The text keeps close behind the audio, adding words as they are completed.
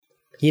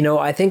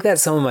I think that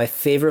some of my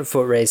favorite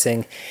foot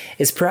racing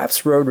is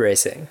perhaps road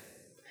racing.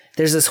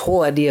 There's this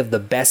whole idea of the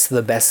best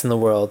in the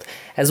world,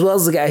 as well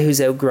as the guy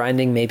who's out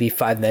grinding maybe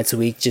 5 minutes a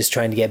week just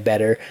trying to get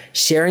better,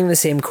 sharing the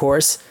same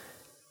course.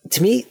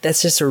 To me,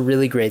 that's just a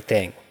really great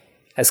thing.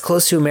 As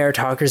close to a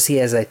meritocracy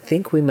as I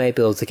think we might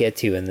be able to get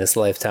to in this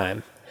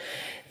lifetime.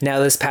 Now,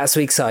 this past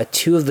week saw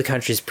two of the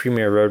country's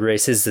premier road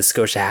races, the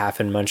Scotia Half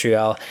in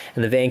Montreal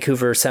and the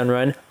Vancouver Sun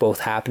Run,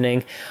 both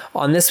happening.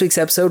 On this week's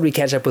episode, we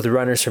catch up with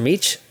runners from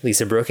each.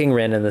 Lisa Brooking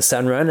ran in the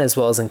Sun Run, as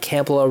well as in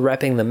Campbell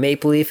repping the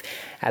Maple Leaf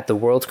at the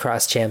World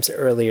Cross Champs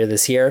earlier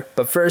this year.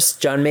 But first,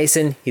 John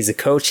Mason, he's a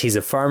coach, he's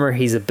a farmer,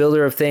 he's a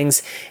builder of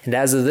things, and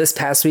as of this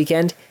past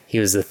weekend, he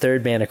was the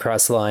third man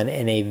across the line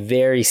in a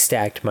very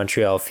stacked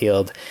Montreal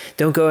field.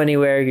 Don't go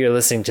anywhere. You're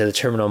listening to The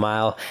Terminal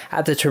Mile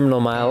at The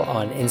Terminal Mile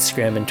on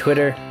Instagram and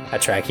Twitter, a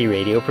Tracky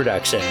Radio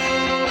production.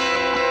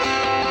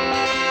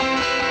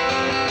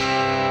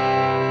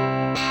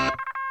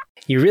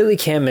 You really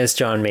can't miss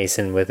John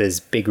Mason with his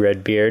big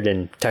red beard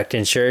and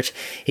tucked-in shirt.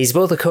 He's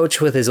both a coach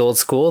with his old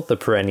school, the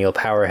perennial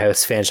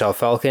powerhouse Fanshawe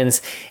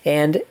Falcons,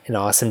 and an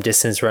awesome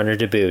distance runner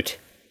to boot.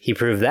 He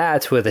proved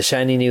that with a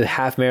shiny new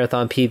half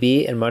marathon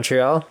PB in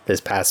Montreal this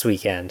past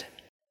weekend.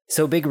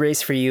 So big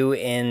race for you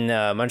in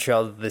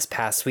Montreal this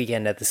past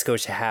weekend at the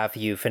Scotia Half.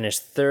 You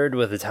finished third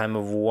with a time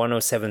of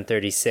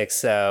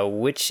 1:07:36,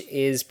 which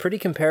is pretty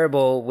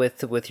comparable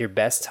with your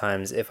best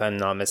times, if I'm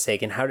not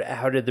mistaken.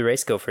 How did the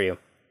race go for you?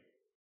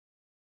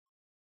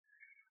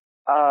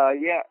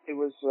 Yeah, it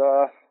was.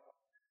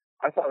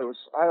 I thought it was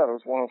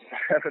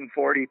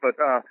 1:07:40, but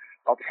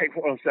I'll take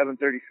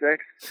 1:07:36.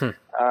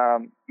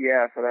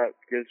 Yeah, so that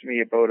gives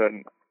me about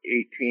an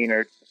 18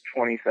 or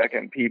 20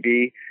 second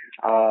PB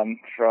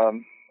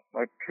from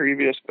my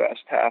previous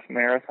best half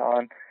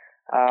marathon.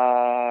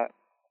 I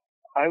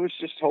was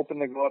just hoping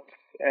to go up,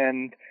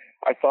 and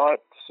I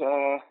thought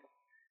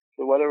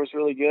the weather was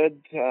really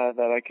good,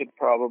 that I could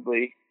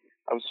probably,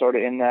 I was sort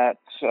of in that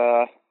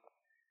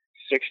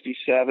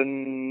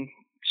 67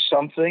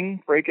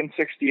 something, breaking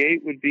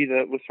 68 was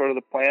sort of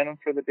the plan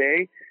for the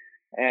day.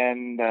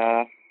 And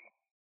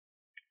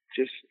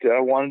just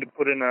wanted to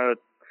put in a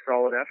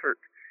solid effort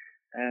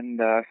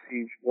and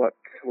see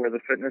where the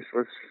fitness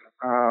was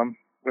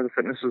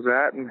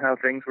at and how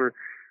things were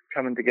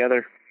coming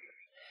together.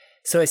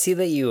 So I see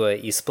that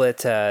you split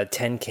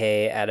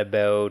 10K at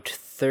about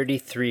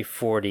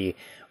 33:40,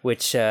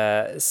 which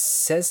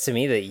says to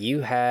me that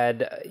you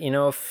had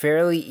a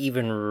fairly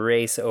even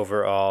race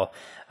overall.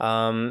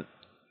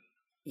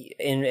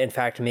 In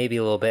fact, maybe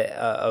a little bit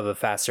of a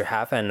faster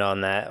half end on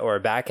that, or a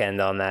back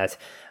end on that.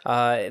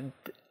 I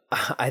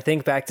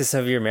think back to some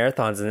of your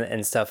marathons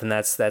and stuff, and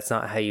that's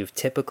not how you've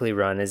typically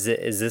run. Is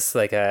this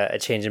like a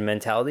change in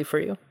mentality for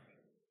you?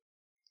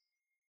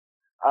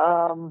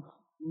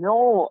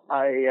 No,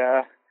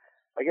 I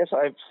guess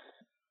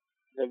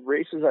the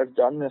races I've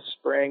done this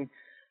spring,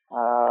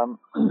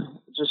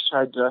 just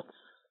tried to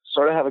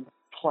sort of have a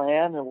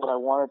plan of what I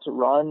wanted to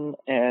run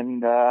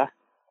and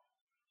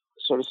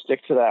sort of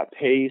stick to that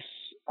pace,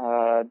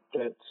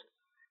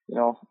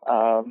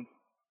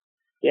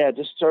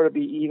 just sort of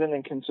be even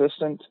and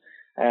consistent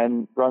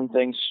and run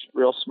things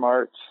real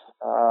smart.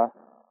 I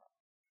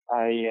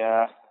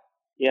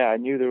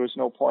knew there was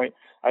no point.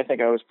 I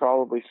think I was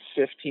probably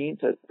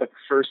 15th at the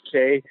first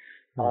K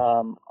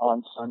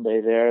on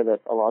Sunday there,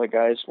 that a lot of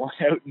guys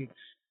went out in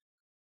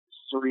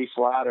 3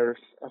 flat, or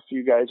a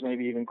few guys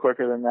maybe even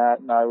quicker than that,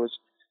 and I was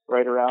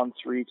right around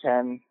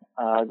 3:10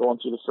 going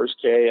through the first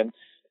K, and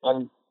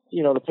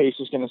the pace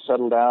is going to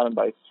settle down, and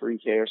by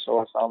 3K or so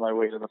I found my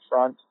way to the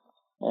front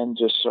and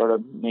just sort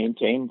of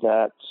maintained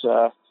that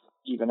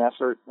even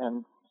effort.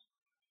 And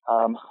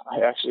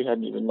I actually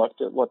hadn't even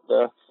looked at what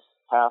the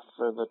half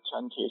or the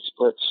 10K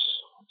split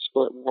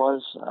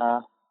was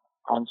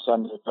on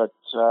Sunday, but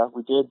I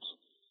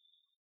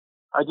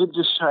did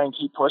just try and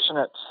keep pushing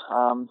it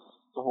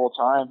the whole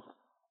time.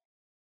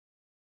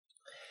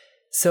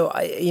 So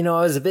I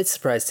was a bit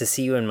surprised to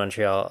see you in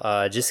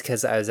Montreal, just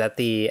because I was at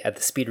the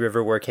Speed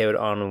River workout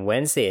on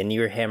Wednesday, and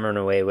you were hammering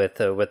away with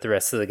the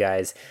rest of the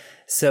guys.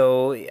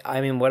 So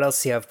I mean, what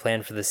else do you have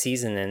planned for the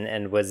season?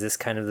 And was this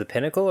kind of the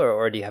pinnacle,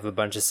 or do you have a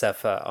bunch of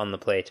stuff on the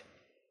plate?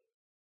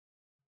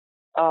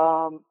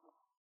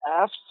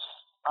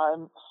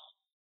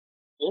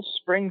 This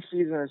spring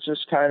season is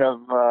just kind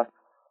of I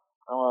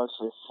don't want to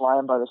say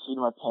flying by the seat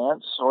of my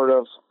pants, sort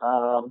of.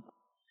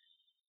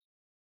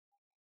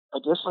 I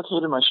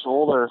dislocated my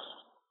shoulder, I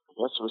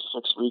guess it was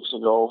 6 weeks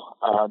ago,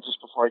 just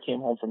before I came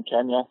home from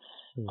Kenya.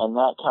 And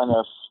that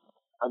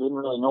I didn't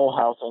really know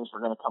how things were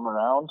going to come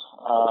around.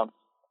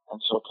 And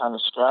so kind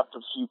of scrapped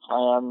a few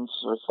plans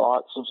or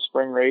thoughts of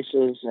spring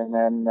races. And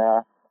then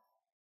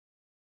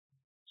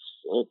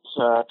it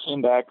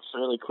came back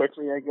fairly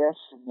quickly, I guess,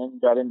 and then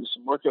got into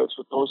some workouts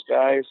with those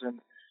guys. And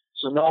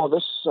so, no,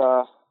 this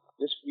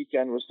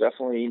weekend was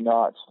definitely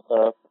not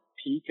a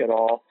peak at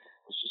all.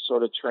 It's just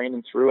sort of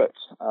training through it.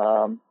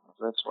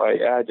 That's why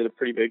I did a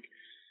pretty big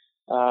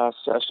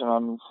session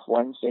on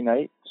Wednesday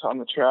night on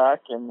the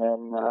track, and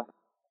then I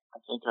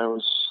think I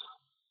was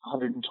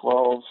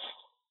 112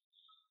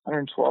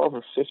 112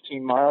 or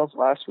 15 miles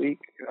last week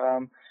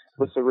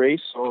with the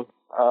race. So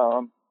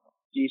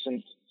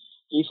decent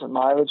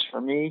mileage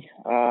for me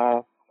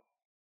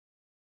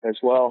as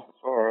well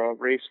for a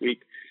race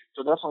week.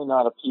 So definitely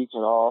not a peak at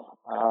all.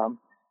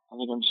 I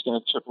think I'm just going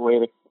to chip away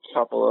at a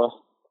couple of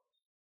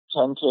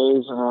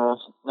 10Ks and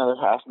another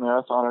half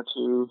marathon or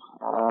two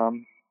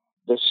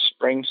this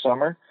spring,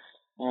 summer.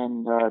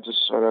 And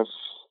just sort of,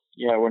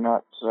 we're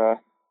not,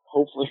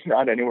 hopefully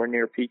not anywhere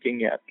near peaking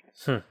yet.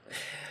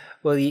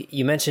 Well,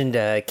 you mentioned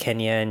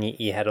Kenya, and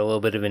you had a little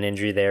bit of an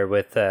injury there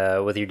with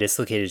your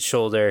dislocated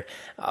shoulder.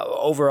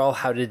 Overall,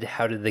 how did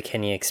the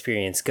Kenya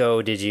experience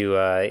go? Did you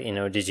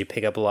did you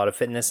pick up a lot of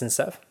fitness and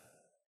stuff?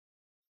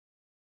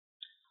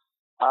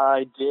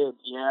 I did,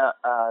 yeah.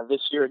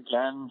 This year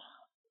again,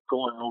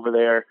 going over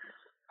there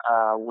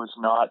was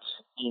not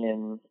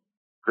in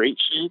great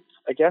shape,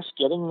 I guess,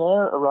 getting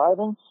there,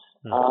 arriving.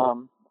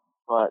 Mm-hmm.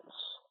 But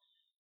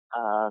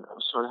that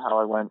was sort of how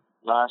I went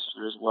last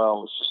year as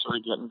well, was just sort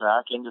of getting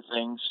back into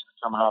things,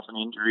 coming off an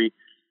injury,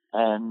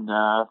 and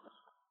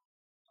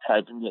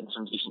had been getting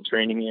some decent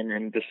training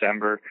in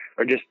December,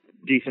 or just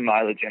decent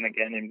mileage in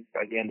again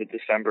by the end of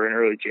December and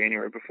early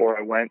January before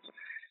I went,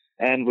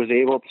 and was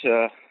able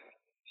to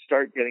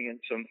start getting in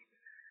some,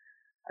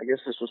 I guess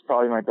this was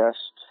probably my best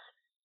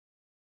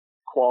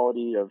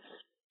quality of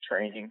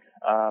training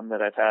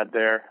that I've had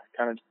there,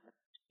 kind of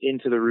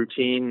into the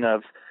routine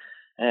of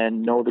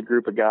and know the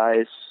group of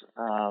guys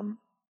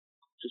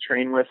to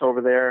train with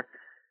over there,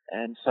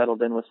 and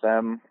settled in with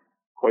them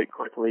quite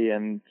quickly.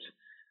 And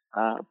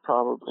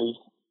probably,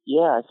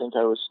 I think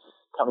I was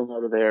coming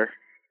out of there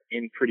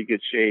in pretty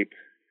good shape.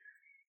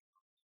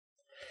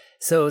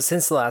 So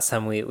since the last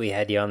time we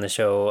had you on the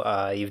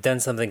show, you've done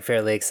something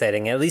fairly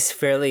exciting, at least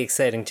fairly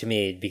exciting to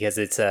me, because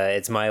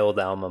it's my old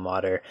alma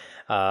mater.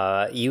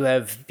 You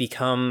have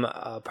become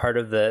part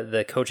of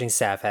the coaching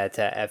staff at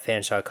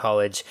Fanshawe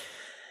College.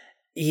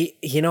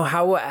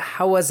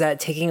 How was that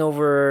taking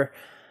over?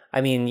 I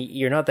mean,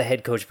 you're not the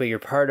head coach, but you're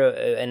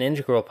an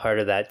integral part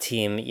of that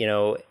team.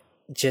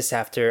 Just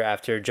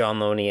after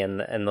John Loney and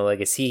the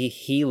legacy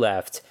he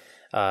left,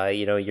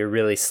 you're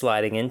really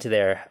sliding into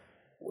there.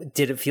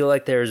 Did it feel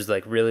like there's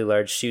like really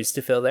large shoes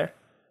to fill there?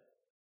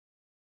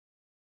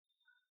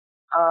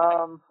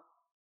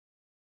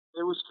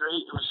 It was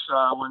great. It was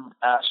when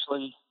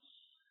Ashley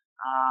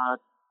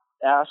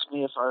asked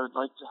me if I would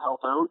like to help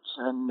out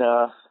and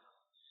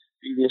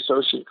be the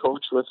associate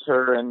coach with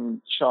her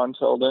and Sean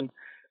Tilden.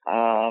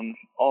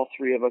 All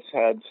three of us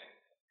had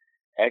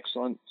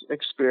excellent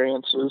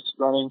experiences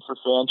running for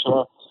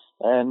Fanshawe,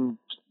 and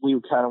we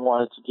kind of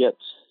wanted to get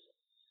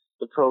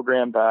the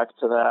program back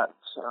to that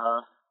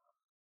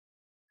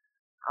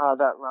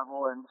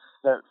level, and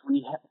that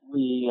we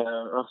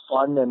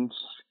fun and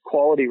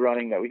quality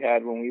running that we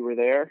had when we were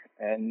there,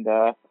 and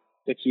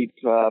to keep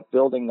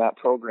building that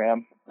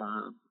program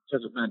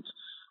because it meant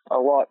a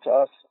lot to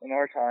us in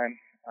our time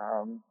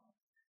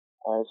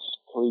as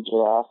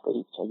collegiate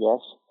athletes, I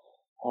guess.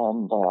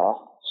 And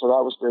so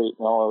that was great.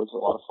 No, it was a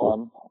lot of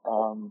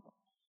fun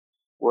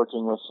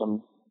working with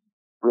some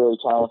really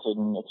talented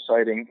and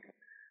exciting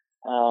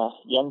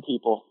young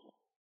people.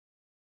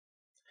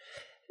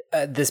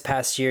 This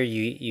past year,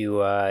 you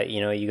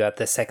got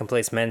the second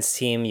place men's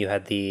team. You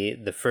had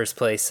the first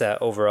place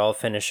overall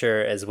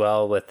finisher as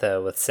well with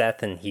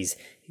Seth, and he's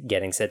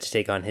getting set to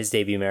take on his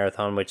debut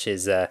marathon, which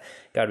is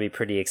got to be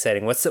pretty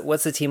exciting. What's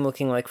the team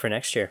looking like for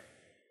next year?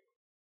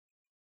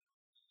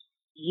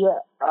 Yeah,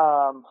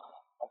 I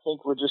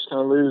think we're just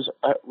going to lose.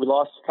 We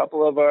lost a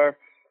couple of our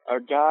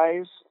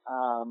guys,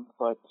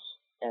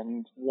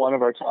 and one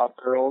of our top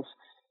girls,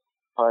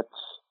 but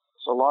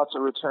so lots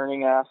of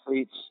returning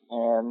athletes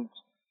and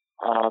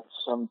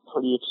some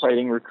pretty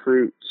exciting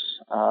recruits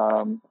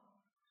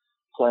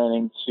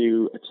planning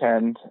to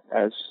attend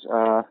as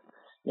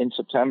in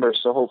September.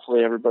 So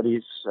hopefully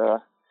everybody's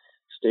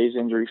stays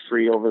injury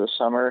free over the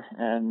summer,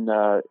 and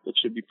it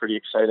should be pretty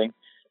exciting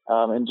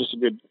and just a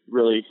good,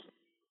 really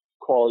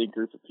quality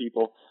group of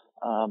people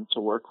to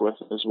work with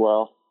as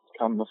well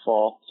come the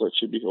fall. So it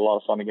should be a lot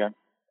of fun again.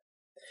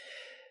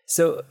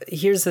 So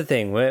here's the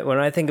thing. When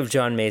I think of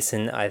John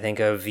Mason, I think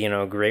of,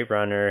 great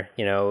runner,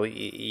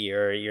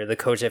 you're the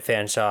coach at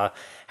Fanshawe.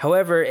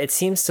 However, it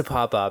seems to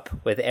pop up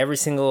with every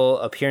single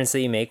appearance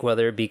that you make,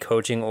 whether it be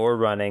coaching or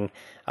running,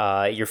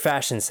 your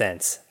fashion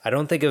sense. I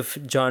don't think of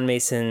John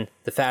Mason,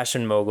 the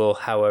fashion mogul.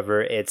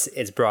 However,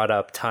 it's brought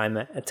up time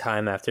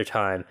after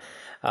time.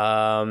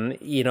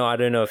 I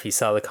don't know if you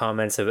saw the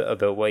comments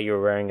about what you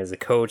were wearing as a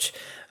coach,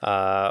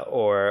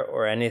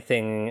 or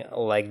anything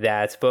like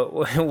that, but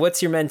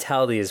what's your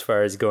mentality as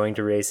far as going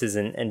to races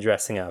and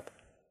dressing up?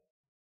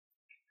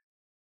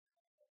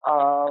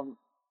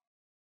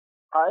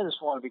 I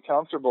just want to be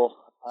comfortable.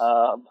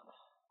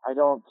 I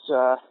don't,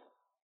 I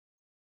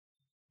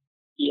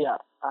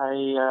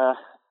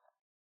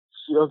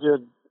feel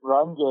good,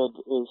 run good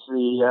is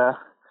the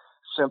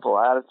simple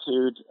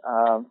attitude,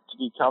 to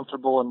be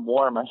comfortable and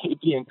warm. I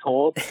hate being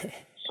cold.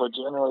 So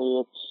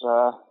generally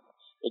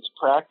it's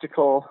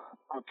practical.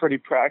 I'm a pretty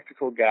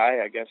practical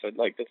guy, I guess I'd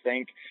like to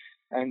think.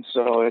 And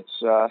so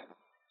it's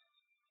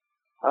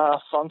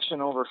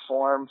function over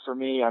form for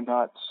me. I'm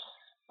not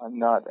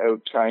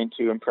out trying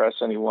to impress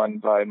anyone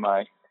by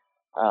my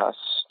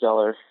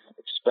stellar,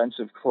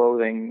 expensive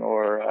clothing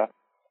or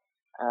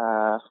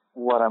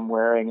what I'm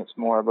wearing. It's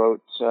more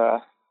about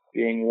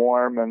being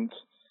warm and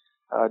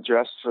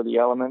dressed for the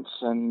elements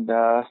and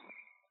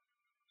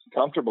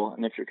comfortable.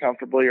 And if you're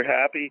comfortable, you're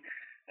happy.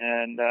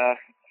 And if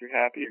you're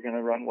happy, you're going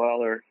to run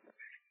well or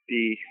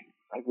be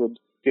a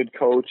good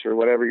coach or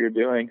whatever you're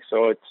doing.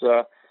 So it's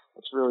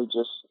really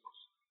just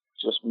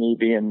me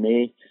being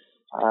me.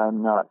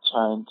 I'm not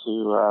trying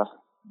to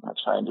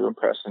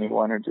impress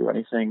anyone or do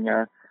anything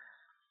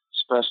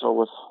special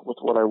with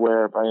what I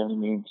wear by any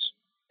means.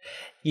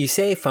 You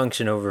say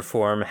function over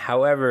form.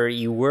 However,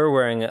 you were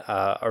wearing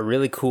a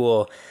really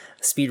cool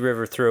Speed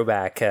River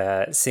throwback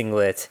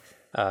singlet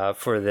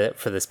for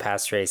this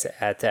past race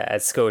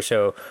at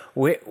Scotia.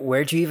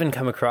 Where'd you even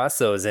come across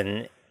those?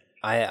 And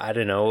I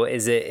don't know.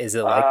 Is it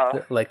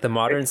like the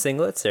modern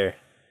singlets or?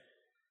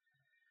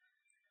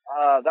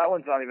 That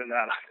one's not even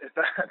that. It's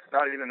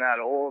not even that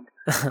old.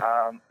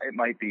 It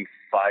might be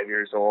 5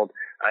 years old.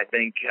 I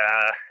think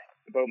I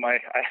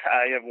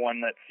have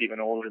one that's even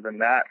older than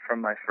that from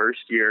my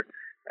first year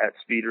at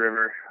Speed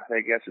River.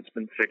 I guess it's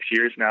been 6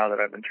 years now that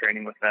I've been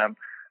training with them.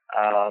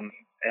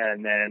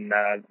 And then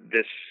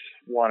this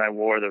one I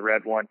wore, the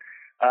red one.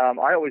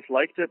 I always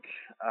liked it,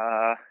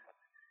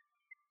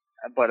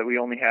 but we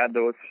only had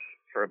those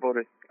for about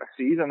a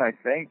season, I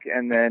think.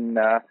 And then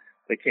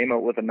they came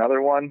out with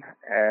another one,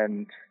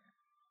 and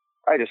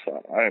I just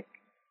thought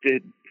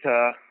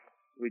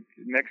we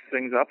mixed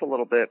things up a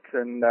little bit,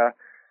 and that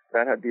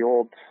had the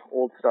old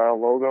style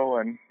logo,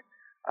 and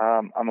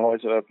I'm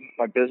always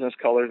my business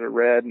colors are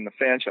red and the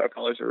Fanshawe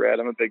colors are red.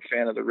 I'm a big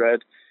fan of the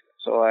red,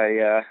 so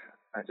I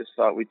just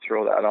thought we'd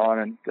throw that on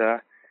and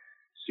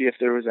see if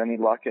there was any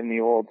luck in the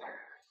old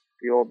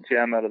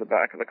gem out of the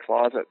back of the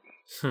closet.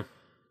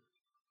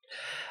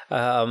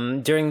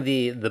 During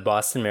the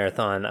Boston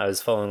Marathon, I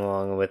was following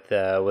along with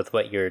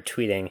what you're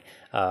tweeting,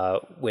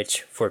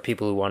 which for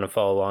people who want to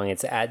follow along,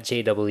 it's at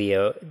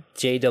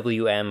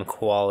JWM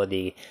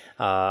Quality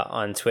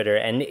on Twitter,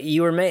 and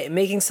you were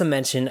making some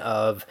mention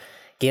of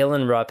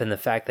Galen Rupp and the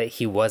fact that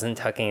he wasn't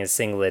tucking his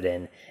singlet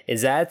in.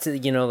 Is that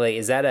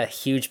is that a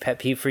huge pet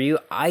peeve for you?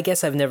 I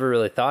guess I've never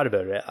really thought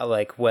about it,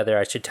 like whether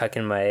I should tuck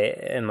in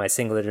my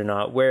singlet or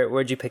not.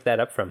 Where'd you pick that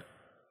up from?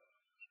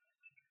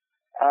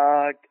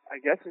 I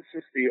guess it's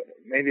just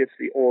maybe it's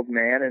the old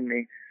man in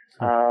me.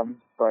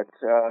 But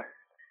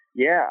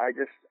yeah,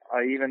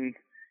 I even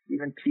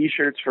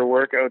t-shirts for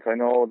workouts. I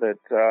know that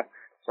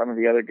some of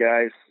the other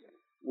guys,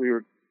 we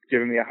were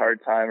giving me a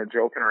hard time or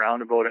joking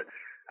around about it.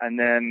 And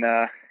then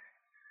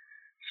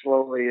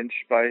slowly and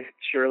by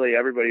surely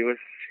everybody was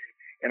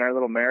in our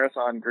little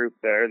marathon group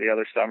there the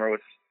other summer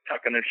was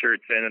tucking their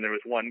shirts in, and there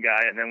was one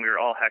guy, and then we were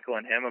all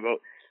heckling him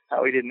about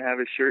how he didn't have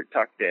his shirt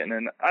tucked in.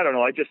 And I don't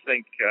know, I just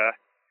think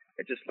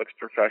it just looks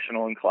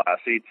professional and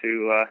classy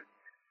to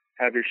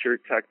have your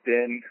shirt tucked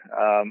in.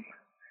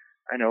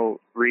 I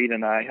know Reed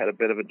and I had a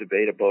bit of a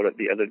debate about it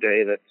the other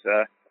day that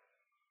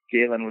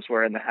Galen was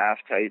wearing the half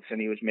tights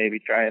and he was maybe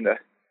trying to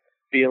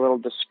be a little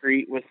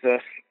discreet with the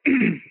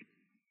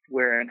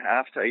wearing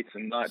half tights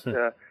and not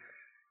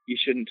you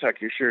shouldn't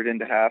tuck your shirt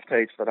into half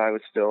tights, but I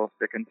was still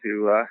sticking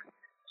to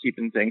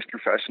keeping things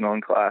professional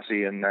and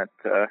classy, and that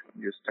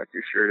you just tuck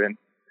your shirt in.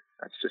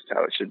 That's just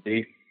how it should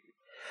be.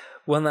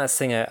 One last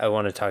thing I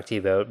want to talk to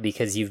you about,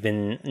 because you've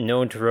been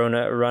known to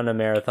run a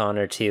marathon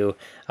or two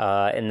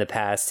in the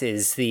past,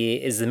 is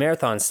the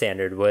marathon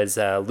standard was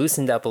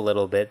loosened up a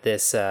little bit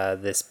this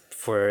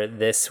for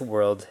this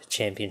World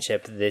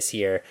Championship this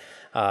year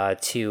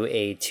to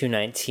a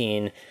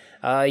 2:19.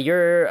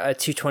 You're a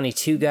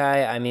 2:22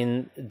 guy. I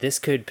mean, this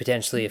could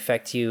potentially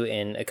affect you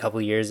in a couple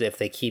years if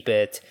they keep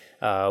it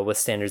with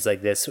standards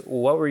like this.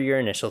 What were your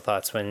initial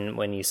thoughts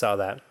when you saw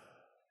that?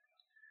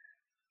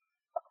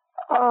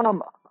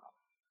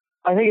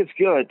 I think it's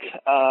good.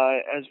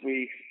 As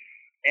we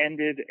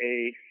ended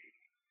a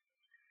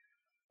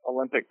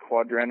Olympic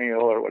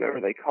quadrennial or whatever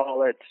they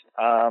call it,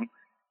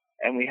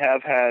 and we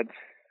have had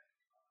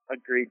a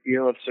great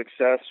deal of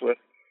success with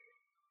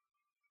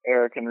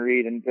Eric and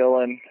Reed and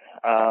Dylan,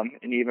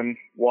 and even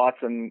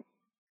Watson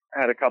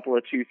had a couple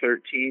of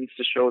 2:13s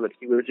to show that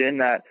he was in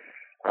that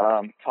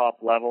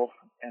top level.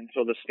 And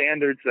so the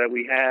standards that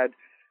we had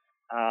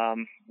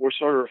were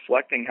sort of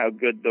reflecting how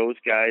good those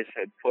guys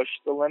had pushed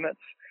the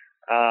limits.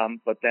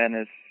 But then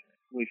as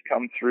we've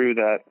come through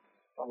that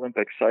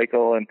Olympic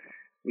cycle, and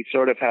we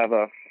sort of have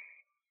I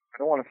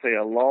don't want to say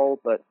a lull,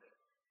 but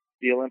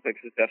the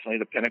Olympics is definitely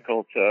the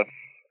pinnacle to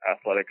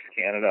Athletics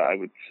Canada, I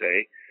would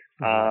say.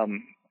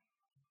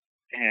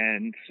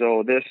 And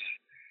so this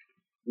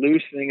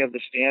loosening of the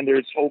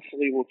standards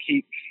hopefully will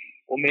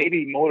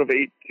maybe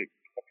motivate a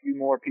few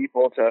more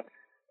people to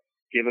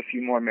give a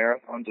few more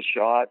marathons a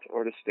shot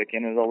or to stick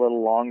in it a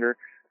little longer,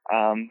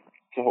 to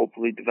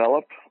hopefully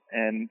develop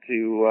and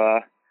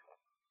to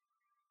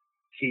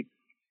keep,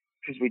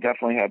 because we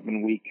definitely have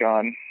been weak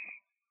on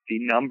the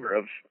number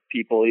of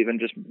people even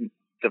just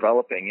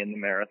developing in the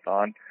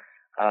marathon.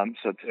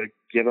 So to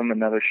give them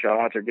another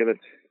shot or give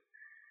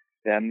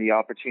them the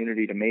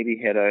opportunity to maybe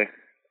hit a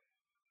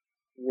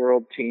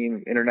world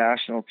team,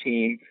 international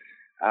team,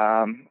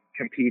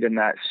 compete in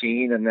that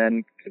scene, and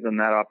then give them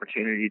that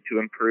opportunity to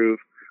improve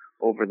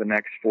over the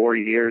next 4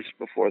 years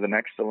before the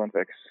next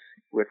Olympics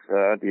with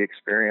the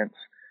experience.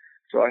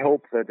 So I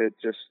hope that it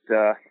just,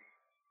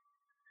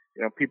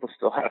 people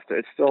still have to,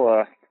 it's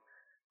still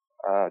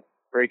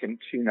breaking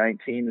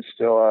 2:19 is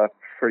still a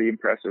pretty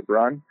impressive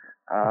run.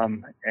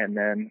 And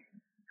then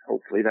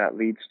hopefully that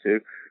leads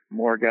to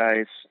more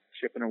guys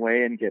chipping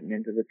away and getting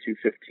into the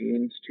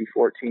 2:15s,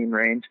 2:14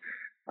 range.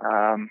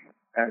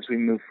 As we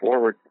move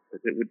forward,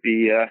 it would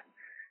be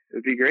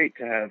great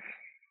to have,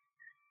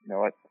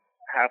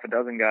 half a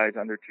dozen guys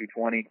under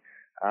 220,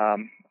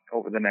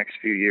 over the next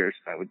few years.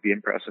 That would be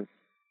impressive.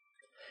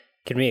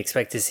 Can we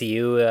expect to see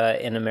you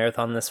in a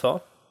marathon this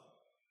fall?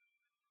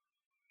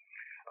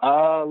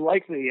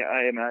 Likely,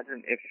 I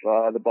imagine, if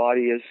the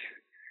body is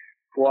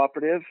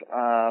cooperative,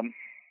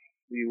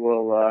 we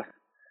will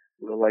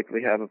we'll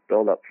likely have a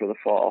build up for the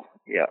fall.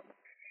 Yeah.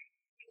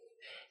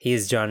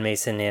 He's John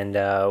Mason, and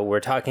we're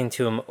talking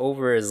to him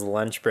over his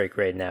lunch break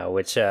right now,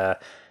 which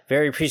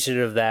very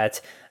appreciative of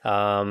that.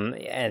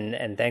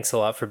 And thanks a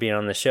lot for being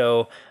on the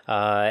show.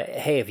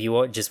 Hey, if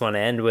you just want to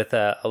end with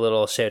a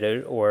little shout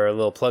out or a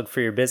little plug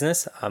for your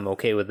business, I'm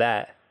okay with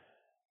that.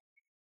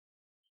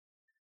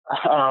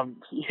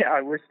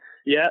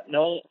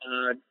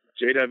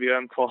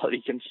 JWM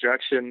Quality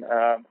Construction.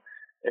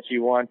 If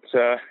you want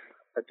a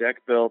deck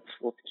built,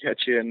 we'll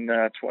catch you in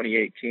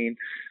 2018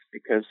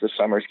 because the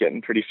summer's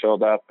getting pretty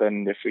filled up.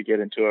 And if we get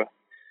into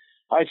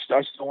I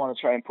still want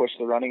to try and push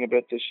the running a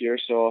bit this year.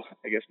 So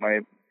I guess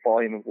my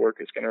volume of work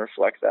is going to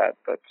reflect that.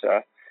 But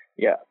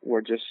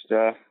we're just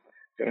going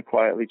to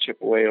quietly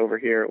chip away over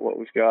here at what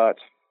we've got.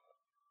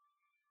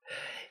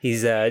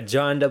 He's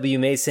John W.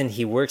 Mason.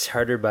 He works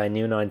harder by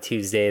noon on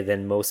Tuesday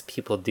than most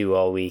people do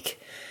all week.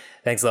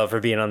 Thanks a lot for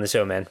being on the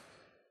show, man.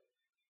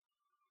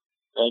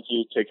 Thank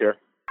you. Take care.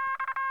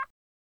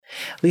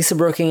 Lisa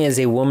Brooking is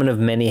a woman of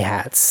many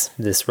hats.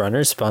 This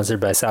runner, sponsored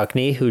by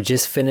Saucony, who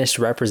just finished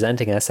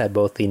representing us at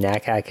both the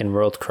NACAC and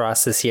World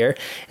Cross this year,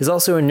 is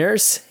also a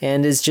nurse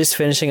and is just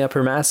finishing up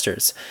her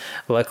master's.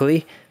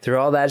 Luckily, through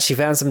all that, she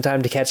found some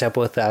time to catch up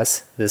with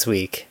us this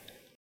week.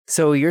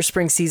 So your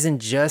spring season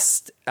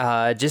just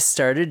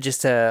started.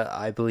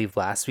 I believe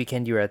last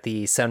weekend you were at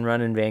the Sun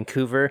Run in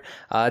Vancouver.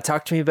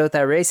 Talk to me about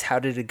that race. How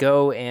did it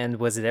go,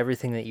 and was it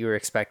everything that you were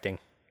expecting?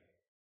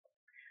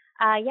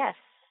 Yes.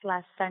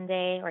 Last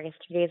Sunday, or I guess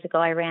 2 days ago,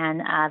 I ran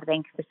the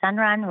Vancouver Sun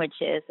Run, which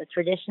is a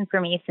tradition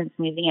for me since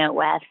moving out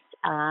west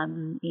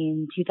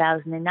in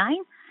 2009.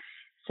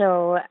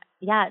 So,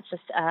 it's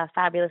just a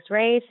fabulous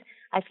race.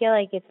 I feel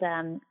like it's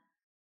kind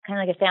of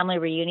like a family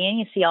reunion.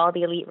 You see all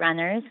the elite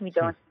runners. We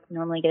don't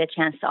normally get a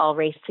chance to all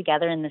race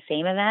together in the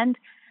same event.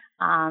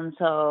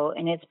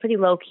 And it's pretty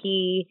low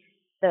key.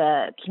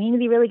 The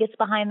community really gets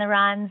behind the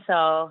run.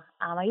 So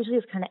I usually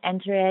just kind of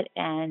enter it,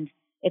 and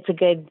it's a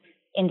good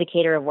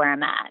indicator of where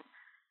I'm at.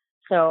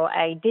 So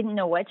I didn't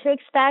know what to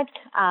expect.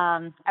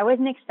 I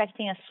wasn't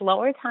expecting a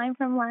slower time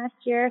from last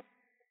year.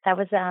 That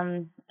was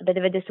a bit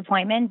of a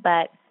disappointment,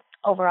 but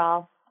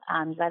overall,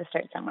 you got to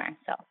start somewhere.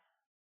 So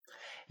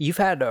you've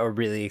had a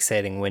really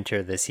exciting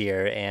winter this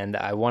year, and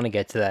I want to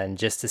get to that in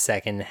just a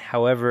second.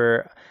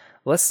 However,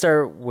 let's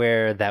start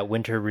where that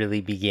winter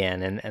really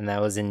began, and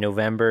that was in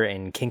November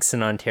in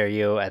Kingston,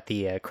 Ontario at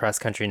the Cross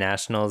Country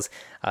Nationals.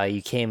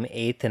 You came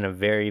 8th in a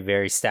very,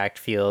 very stacked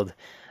field.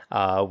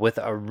 With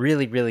a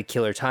really, really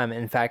killer time.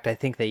 In fact, I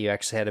think that you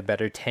actually had a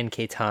better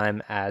 10K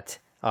time at,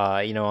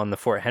 on the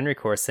Fort Henry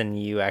course than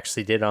you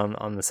actually did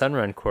on the Sun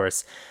Run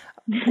course.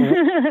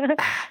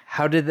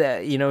 How did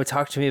that,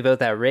 talk to me about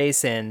that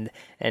race and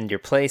your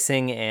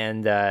placing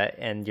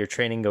and your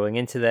training going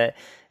into that.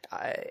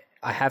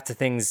 I have to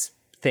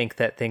think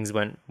that things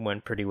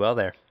went pretty well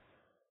there.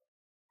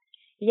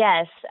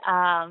 Yes,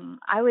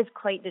 I was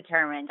quite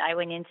determined. I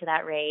went into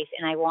that race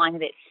and I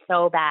wanted it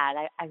so bad.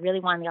 I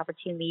really wanted the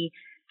opportunity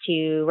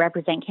to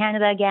represent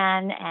Canada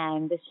again,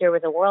 and this year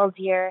was a World's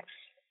year,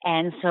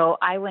 and so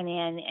I went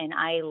in and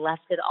I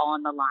left it all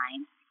on the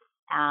line.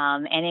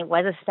 And it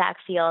was a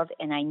stacked field,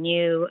 and I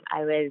knew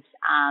I was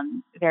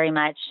very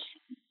much,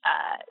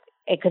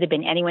 it could have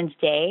been anyone's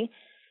day.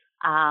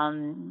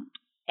 And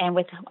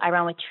I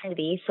ran with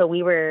Trinity, so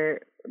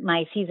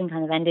my season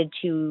kind of ended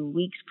 2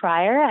 weeks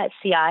prior at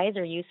CI's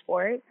or U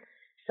Sport.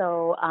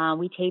 So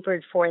we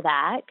tapered for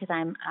that because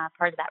I'm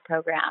part of that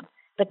program,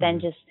 but then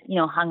just,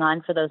 hung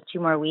on for those 2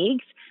 more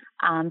weeks.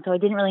 So I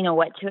didn't really know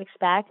what to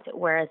expect,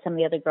 whereas some of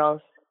the other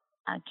girls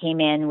came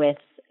in with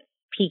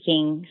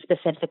peaking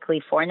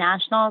specifically for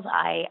nationals.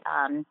 I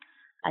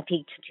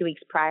peaked 2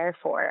 weeks prior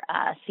for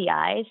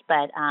CI's,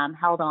 but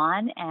held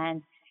on,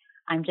 and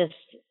I'm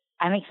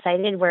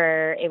excited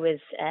where it was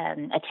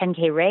a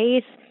 10K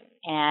race,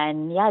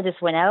 and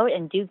just went out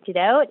and duked it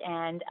out,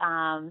 and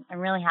I'm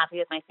really happy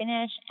with my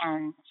finish,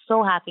 and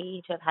so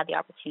happy to have had the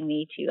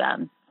opportunity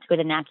to go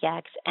to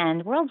NACACs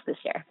and Worlds this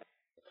year.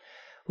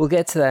 We'll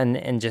get to that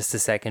in just a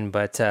second,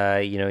 but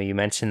you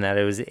mentioned that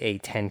it was a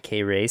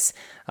 10K race.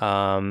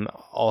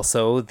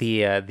 Also,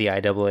 the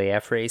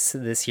IAAF race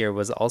this year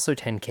was also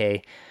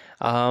 10K.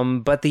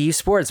 But the U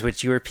Sports,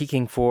 which you were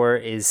peaking for,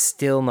 is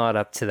still not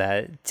up to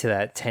that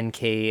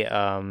 10K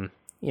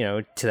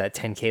to that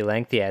 10K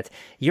length yet.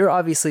 You're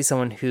obviously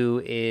someone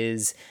who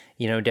is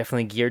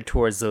definitely geared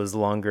towards those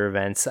longer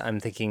events. I'm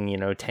thinking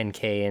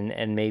 10K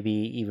and maybe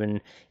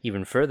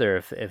even further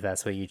if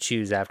that's what you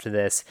choose after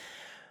this.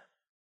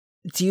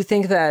 Do you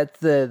think that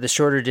the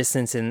shorter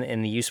distance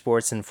in the U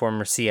Sports and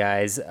former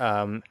CIs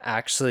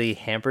actually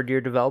hampered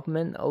your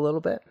development a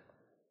little bit?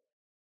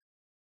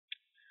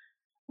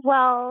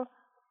 Well,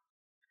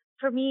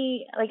 for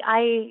me,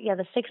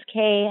 the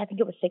 6K, I think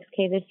it was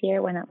 6K this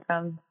year, went up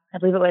from, I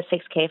believe it was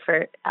 6K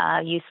for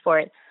U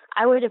Sport.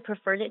 I would have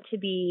preferred it to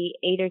be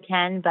 8 or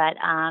 10, but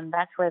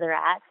that's where they're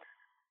at.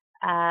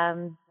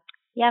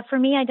 For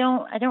me, I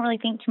don't really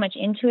think too much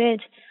into it.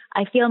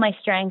 I feel my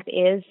strength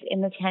is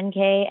in the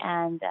 10K,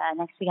 and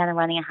next week I'm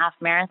running a half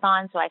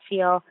marathon, so I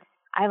feel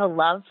I have a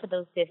love for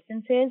those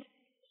distances.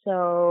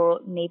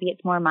 So maybe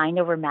it's more mind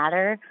over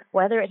matter.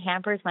 Whether it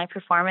hampers my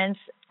performance,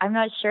 I'm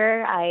not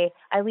sure. I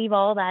leave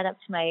all that up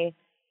to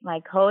my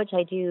coach.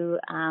 I do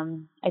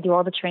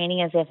all the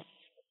training as if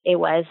it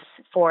was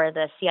for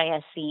the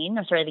CIS scene,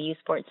 the U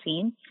Sports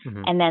scene.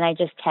 Mm-hmm. And then I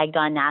just tagged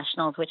on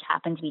nationals, which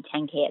happened to be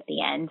 10K at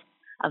the end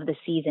of the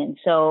season.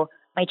 So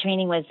my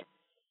training was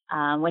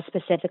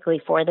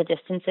specifically for the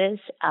distances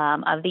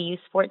of the U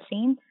Sports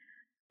scene.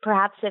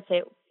 Perhaps if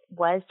it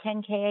was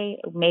 10K,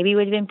 maybe it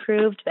would have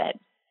improved, but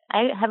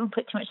I haven't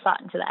put too much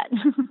thought into that.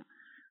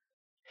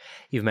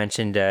 You've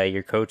mentioned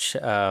your coach,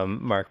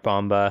 Mark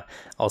Bomba,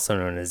 also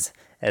known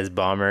as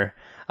Bomber.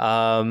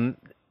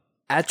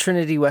 At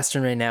Trinity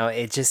Western right now,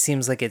 it just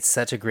seems like it's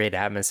such a great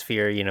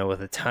atmosphere,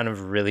 with a ton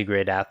of really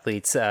great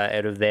athletes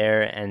out of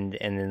there. And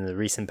in the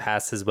recent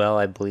past as well,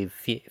 I believe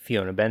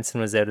Fiona Benson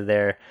was out of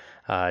there.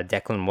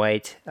 Declan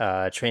White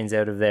trains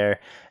out of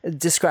there.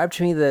 Describe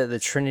to me the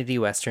Trinity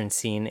Western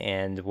scene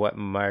and what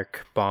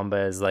Mark Bomba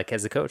is like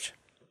as a coach.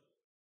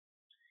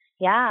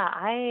 Yeah,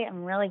 I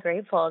am really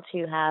grateful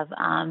to have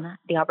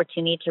the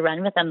opportunity to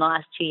run with them the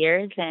last 2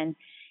 years. And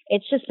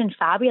it's just been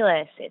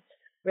fabulous. It's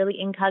really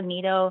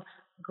incognito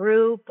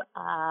group,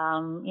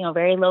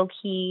 very low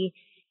key,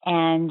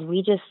 and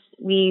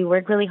we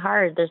work really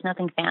hard. There's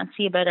nothing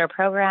fancy about our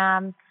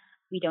program.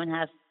 We don't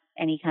have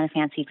any kind of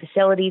fancy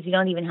facilities. We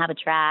don't even have a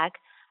track.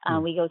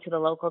 We go to the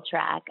local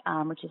track,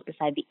 which is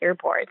beside the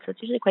airport, so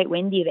it's usually quite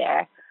windy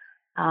there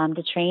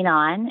to train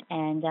on,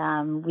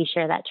 and we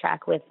share that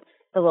track with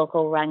the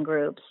local run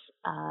groups.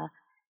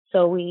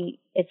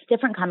 It's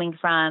different coming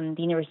from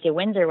the University of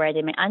Windsor, where I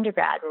did my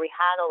undergrad, where we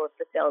had all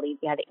those facilities.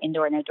 We had an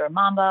indoor and outdoor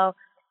mambo.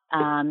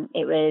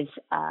 It was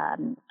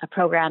a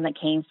program that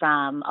came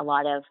from a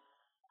lot of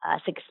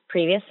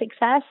previous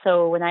success.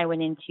 So when I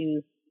went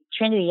into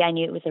Trinity, I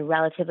knew it was a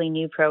relatively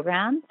new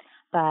program,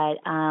 but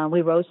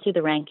we rose through the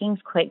rankings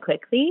quite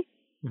quickly.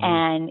 Mm-hmm.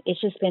 And it's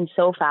just been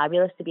so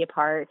fabulous to be a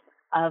part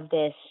of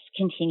this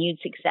continued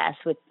success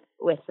with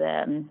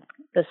the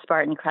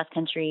Spartan cross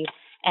country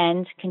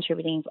and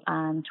contributing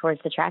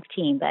towards the track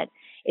team. But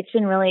it's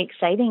been really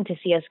exciting to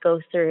see us go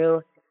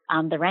through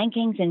the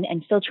rankings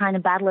and still trying to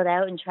battle it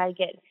out and try to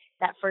get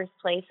that first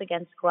place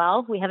against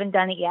Guelph. We haven't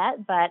done it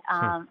yet, but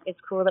it's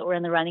cool that we're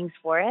in the runnings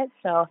for it.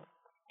 So,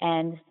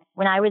 and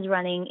when I was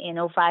running in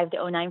 05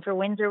 to 09 for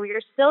Windsor, we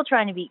were still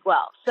trying to beat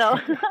Guelph. So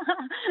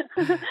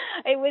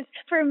it was,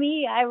 for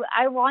me,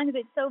 I wanted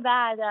it so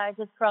bad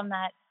just from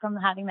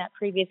having that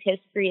previous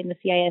history in the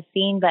CIS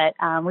scene, but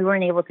we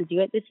weren't able to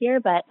do it this year.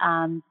 But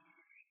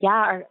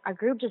our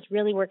group just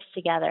really works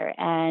together,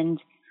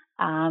 and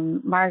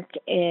Mark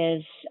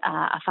is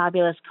a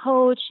fabulous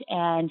coach,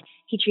 and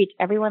he treats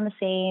everyone the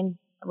same,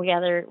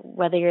 whether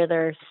you're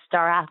their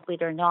star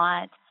athlete or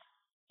not.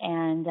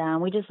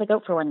 And we just look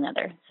out for one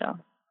another. So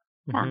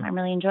I'm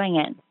really enjoying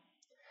it.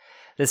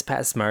 This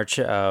past March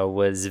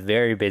was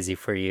very busy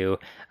for you.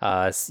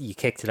 You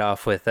kicked it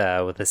off with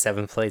a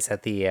seventh place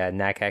at the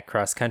NACAC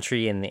Cross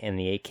Country in the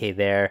 8K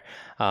there,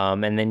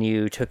 and then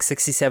you took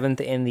 67th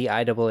in the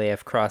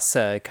IAAF Cross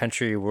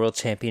Country World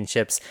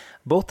Championships.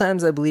 Both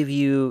times, I believe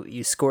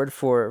you scored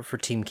for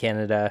Team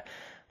Canada.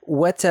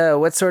 What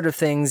sort of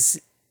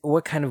things?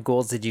 What kind of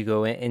goals did you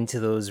go into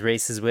those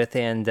races with,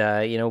 and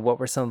what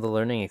were some of the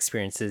learning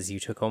experiences you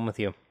took home with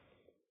you?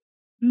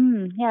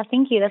 Yeah,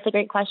 thank you. That's a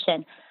great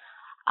question.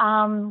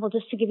 Well,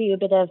 just to give you a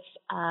bit of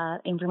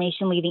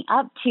information leading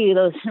up to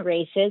those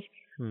races,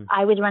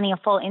 I was running a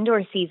full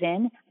indoor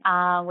season,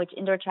 which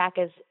indoor track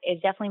is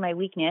definitely my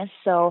weakness.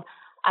 So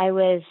I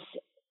was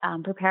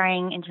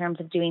preparing in terms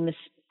of doing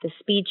the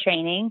speed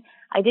training.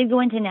 I did go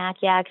into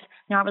NACYACs,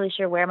 not really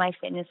sure where my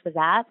fitness was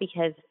at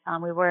because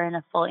we were in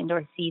a full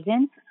indoor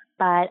season.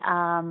 But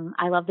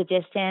I love the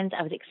distance.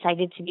 I was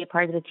excited to be a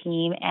part of the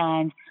team,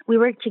 and we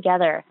worked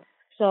together.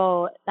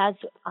 So that's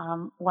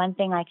one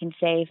thing I can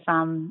say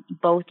from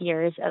both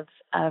years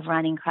of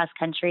running cross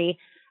country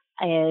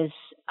is,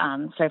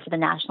 for the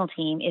national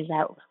team, is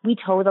that we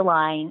toe the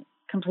line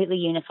completely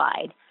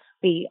unified.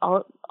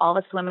 All of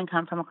us women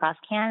come from across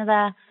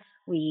Canada.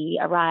 We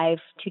arrive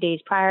 2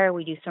 days prior.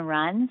 We do some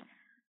runs,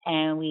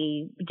 and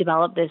we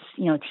develop this,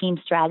 team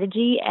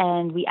strategy,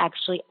 and we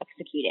actually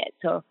execute it.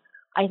 So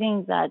I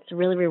think that's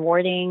really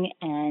rewarding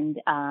and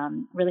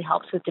really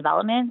helps with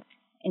development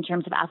in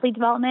terms of athlete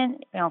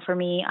development. For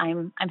me,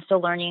 I'm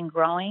still learning and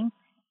growing,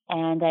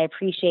 and I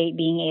appreciate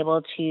being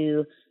able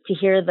to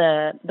hear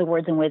the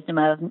words and wisdom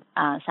of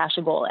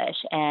Sasha Golish.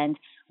 And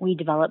we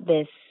develop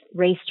this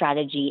race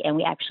strategy, and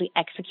we actually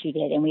execute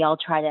it, and we all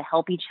try to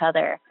help each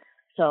other.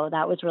 So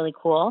that was really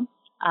cool.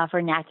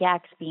 For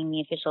NACYACS, being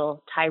the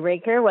official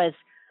tiebreaker was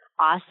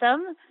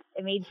awesome.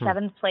 It made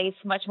seventh place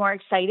much more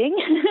exciting.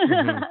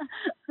 Mm-hmm.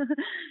 So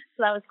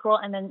that was cool.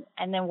 And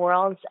then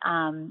Worlds,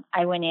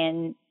 I went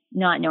in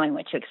not knowing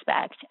what to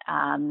expect.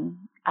 I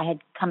had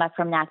come back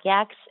from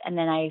NACYACS, and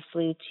then I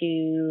flew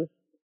to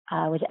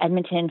was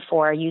Edmonton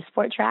for U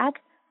Sport track,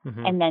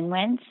 and then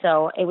went.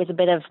 So it was a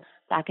bit of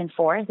back and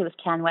forth. It was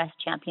CanWest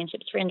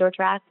Championships for indoor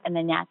track, and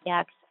then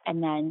NACYACS,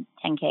 and then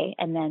 10K,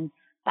 and then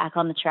back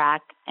on the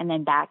track, and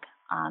then back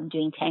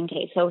doing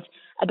 10K. So it's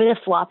a bit of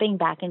flopping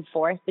back and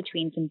forth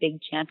between some big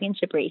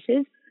championship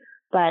races.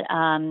 But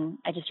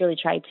I just really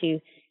tried to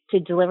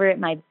deliver it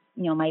my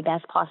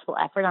best possible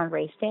effort on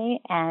race day.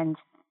 And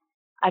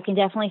I can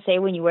definitely say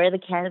when you wear the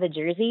Canada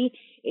jersey,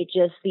 it's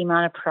just the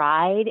amount of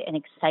pride and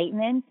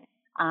excitement,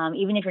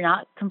 even if you're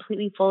not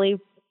completely fully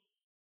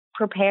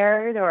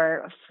prepared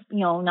or,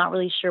 not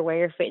really sure where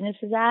your fitness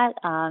is at,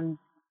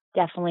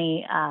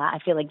 definitely I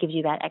feel like gives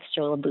you that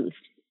extra little boost.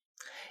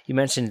 You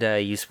mentioned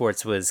U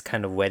Sports was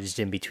kind of wedged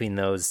in between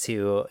those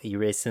two. You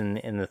raced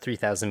in the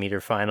 3,000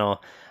 meter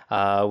final,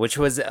 which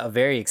was a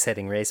very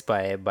exciting race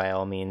by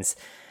all means.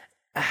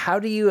 How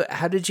did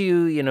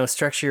you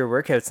structure your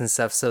workouts and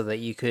stuff so that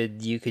you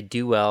could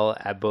do well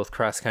at both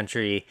cross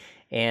country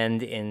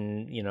and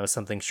in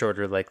something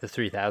shorter like the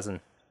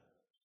 3,000?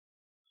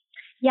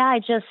 Yeah, I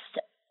just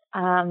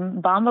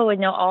Bomba would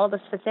know all the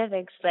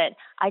specifics, but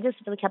I just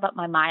really kept up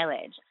my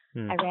mileage.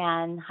 I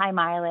ran high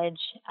mileage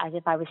as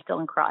if I was still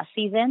in cross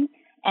season,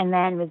 and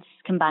then was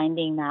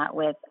combining that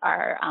with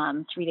our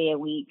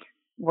 3-day-a-week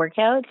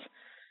workouts.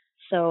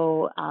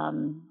 So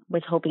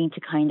was hoping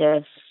to kind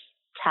of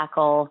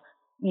tackle,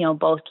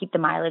 both keep the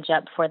mileage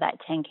up for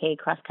that 10K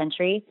cross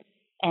country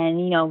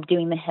and,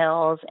 doing the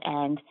hills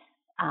and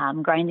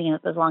grinding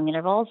out those long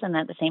intervals, and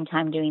at the same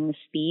time doing the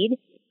speed.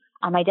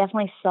 I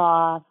definitely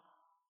saw,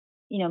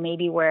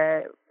 maybe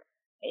where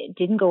it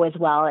didn't go as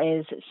well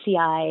is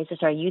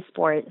U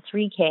Sport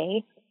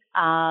 3K.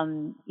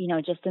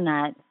 Just in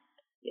that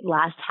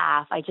last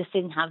half, I just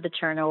didn't have the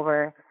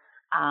turnover.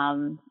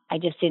 I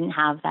just didn't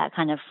have that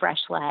kind of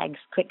fresh legs,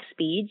 quick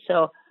speed.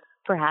 So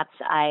perhaps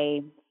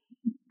I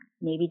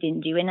maybe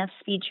didn't do enough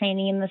speed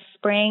training in the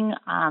spring.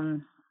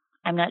 I'm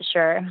not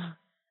sure.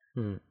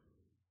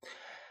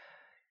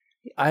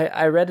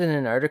 I read in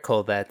an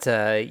article that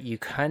you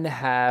kind of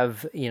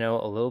have, a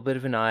little bit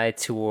of an eye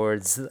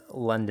towards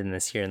London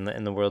this year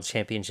in the World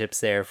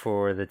Championships there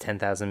for the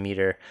 10,000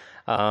 meter.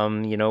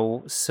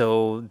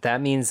 So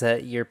that means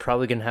that you're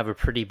probably going to have a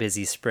pretty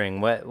busy spring.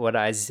 What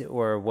eyes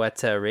or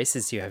what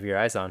races do you have your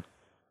eyes on?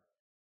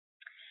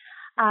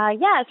 So I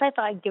thought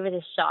I'd give it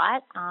a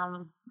shot.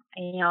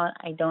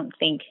 I don't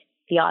think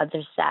the odds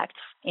are stacked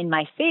in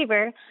my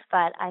favor,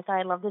 but I thought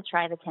I'd love to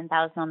try the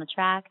 10,000 on the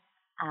track.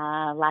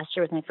 Last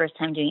year was my first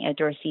time doing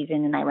outdoor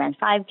season, and I ran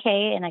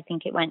 5K, and I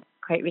think it went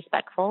quite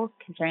respectful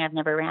considering I've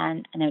never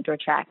ran an outdoor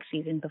track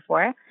season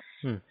before.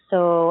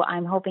 So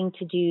I'm hoping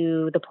to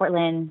do the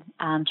Portland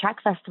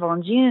Track Festival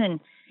in June,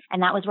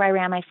 and that was where I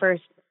ran my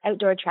first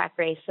outdoor track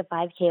race, the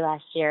 5K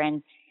last year,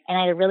 and I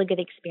had a really good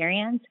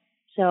experience.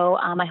 So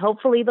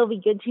hopefully they'll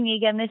be good to me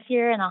again this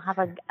year, and I'll have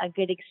a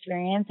good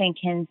experience and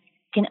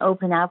can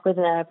open up with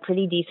a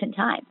pretty decent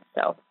time.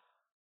 So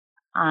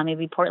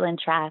maybe Portland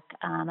track.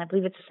 I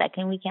believe it's the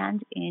second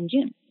weekend in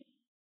June.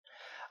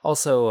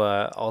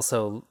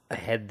 Also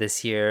ahead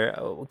this year,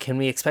 can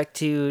we expect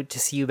to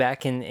see you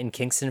back in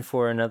Kingston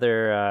for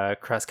another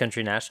cross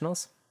country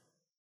nationals?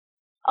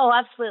 Oh,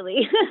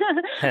 absolutely.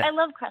 I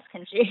love cross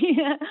country.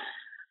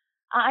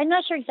 I'm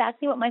not sure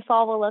exactly what my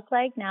fall will look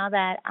like now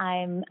that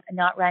I'm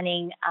not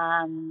running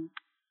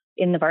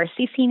in the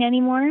varsity scene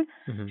anymore.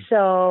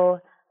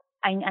 So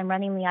I'm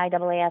running the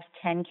IAAF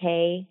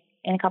 10K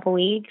in a couple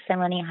weeks. I'm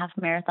running a half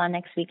marathon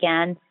next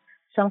weekend.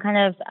 So I'm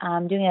kind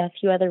of doing a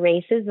few other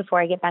races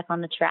before I get back on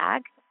the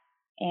track.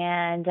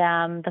 And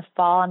the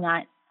fall,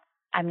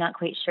 I'm not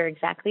quite sure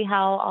exactly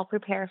how I'll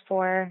prepare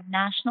for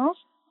nationals.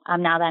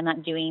 Now that I'm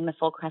not doing the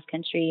full cross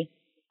country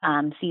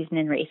season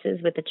and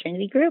races with the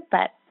Trinity group,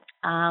 but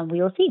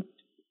we will see.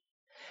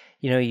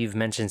 You've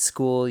mentioned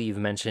school, you've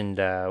mentioned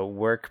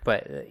work,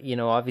 but,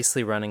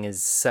 obviously running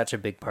is such a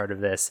big part of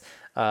this.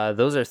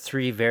 Those are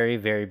three very,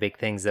 very big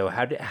things, though.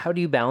 How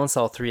do you balance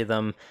all three of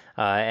them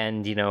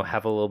and,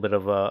 have a little bit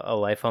of a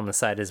life on the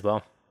side as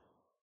well?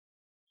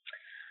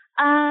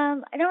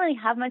 I don't really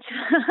have much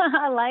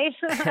a life.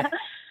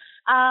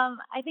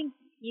 I think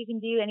you can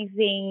do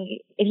anything.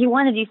 If you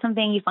want to do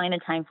something, you find a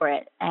time for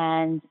it.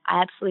 And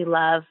I absolutely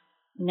love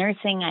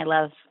nursing. I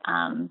love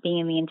being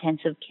in the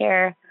intensive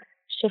care.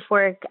 Shift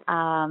work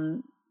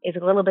is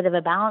a little bit of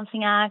a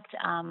balancing act.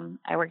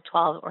 I work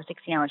 12 or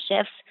 16-hour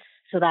shifts,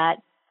 so that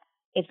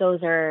if those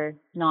are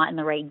not in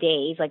the right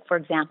days, like for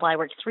example, I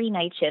worked 3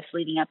 night shifts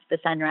leading up to the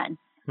Sun Run.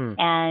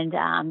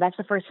 And that's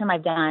the first time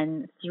I've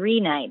done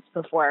 3 nights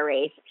before a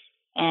race.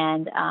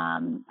 And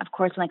of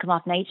course, when I come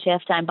off night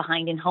shift, I'm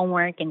behind in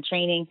homework and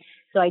training.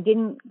 So I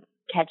didn't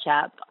catch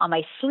up on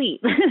my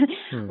sleep,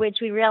 which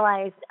we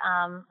realized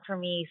for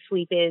me,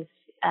 sleep is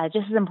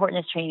just as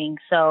important as training.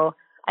 So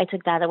I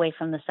took that away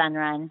from the Sun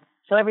Run.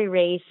 So every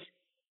race,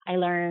 I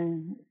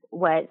learn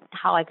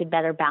how I could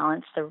better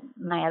balance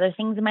my other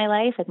things in my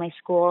life, like my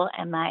school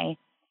and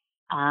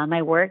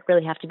my work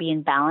really have to be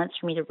in balance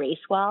for me to race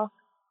well.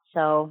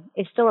 So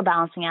it's still a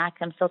balancing act.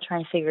 I'm still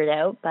trying to figure it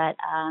out, but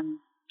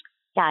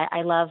yeah,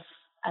 I love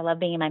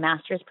being in my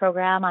master's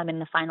program. I'm in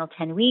the final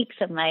 10 weeks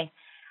of my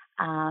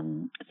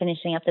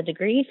finishing up the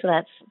degree, so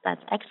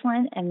that's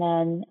excellent. And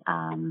then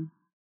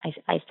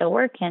I still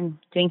work and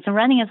doing some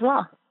running as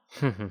well.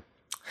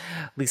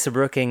 Lisa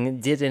Brooking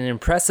did an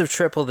impressive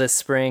triple this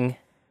spring.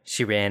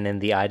 She ran in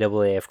the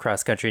IAAF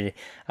Cross Country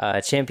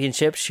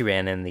Championship. She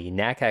ran in the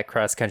NACAC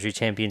Cross Country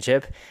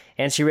Championship.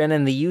 And she ran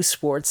in the U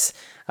Sports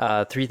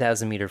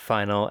 3,000 meter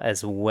final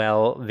as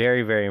well.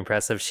 Very, very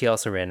impressive. She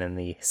also ran in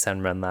the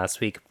Sun Run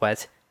last week.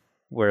 But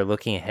we're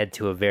looking ahead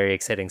to a very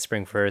exciting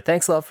spring for her.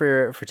 Thanks a lot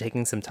for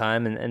taking some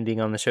time and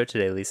being on the show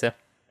today, Lisa.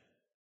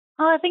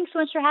 Oh, thanks so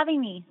much for having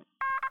me.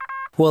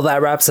 Well,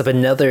 that wraps up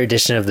another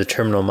edition of the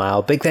Terminal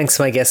Mile. Big thanks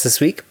to my guests this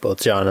week,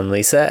 both John and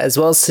Lisa, as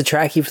well as to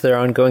Trackie for their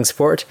ongoing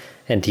support,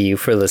 and to you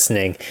for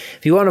listening.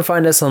 If you want to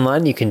find us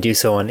online, you can do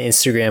so on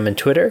Instagram and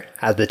Twitter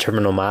at the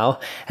Terminal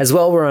Mile. As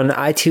well, we're on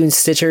iTunes,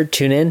 Stitcher,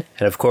 TuneIn,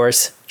 and of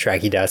course,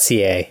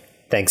 Trackie.ca.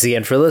 Thanks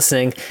again for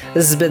listening.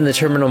 This has been the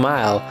Terminal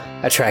Mile,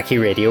 a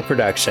Trackie Radio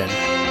production.